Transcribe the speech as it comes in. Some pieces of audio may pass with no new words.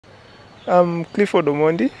I'm Clifford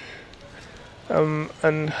Omondi. I'm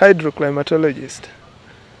an hydroclimatologist.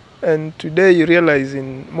 And today you realize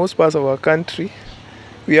in most parts of our country,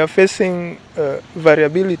 we are facing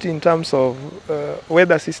variability in terms of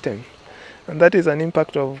weather system. And that is an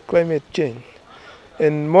impact of climate change.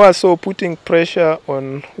 And more so putting pressure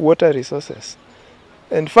on water resources.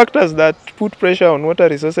 And factors that put pressure on water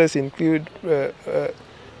resources include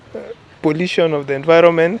pollution of the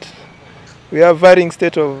environment. We have varying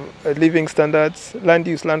state of living standards, land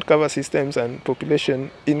use, land cover systems, and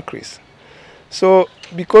population increase. So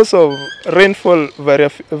because of rainfall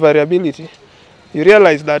variability, you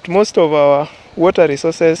realize that most of our water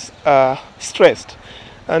resources are stressed.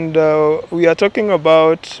 And we are talking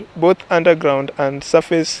about both underground and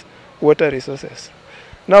surface water resources.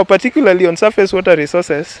 Now, particularly on surface water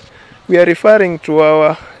resources, we are referring to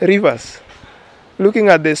our rivers. Looking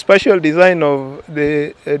at the spatial design of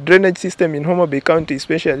the drainage system in Homa Bay County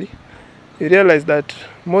especially, you realize that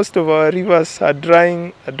most of our rivers are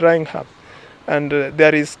drying up, and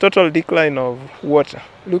there is total decline of water.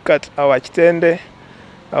 Look at our Chitende,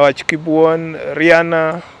 our Chikibwon,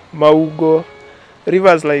 Riana, Maugo,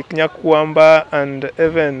 rivers like Nyakwamba and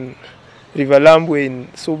even River Lambwe in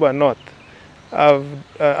Suba North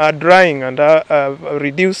are drying and are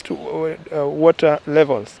reduced water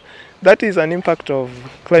levels. That is an impact of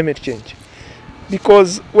climate change.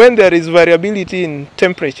 Because when there is variability in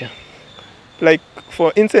temperature, like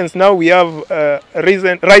for instance now we have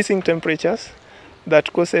rising temperatures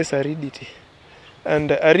that causes aridity.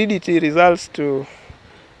 And aridity results to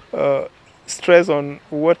stress on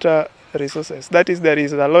water resources. That is, there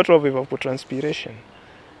is a lot of evapotranspiration.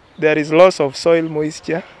 There is loss of soil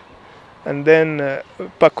moisture, and then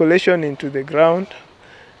percolation into the ground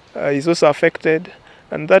is also affected.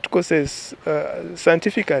 And that causes,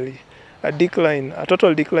 scientifically, a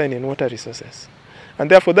total decline in water resources.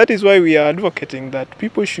 And therefore, that is why we are advocating that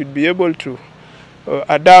people should be able to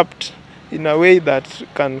adapt in a way that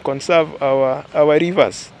can conserve our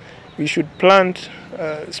rivers. We should plant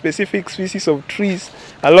specific species of trees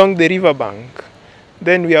along the riverbank.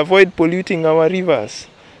 Then we avoid polluting our rivers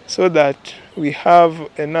so that we have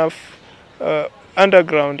enough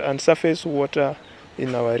underground and surface water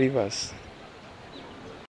in our rivers.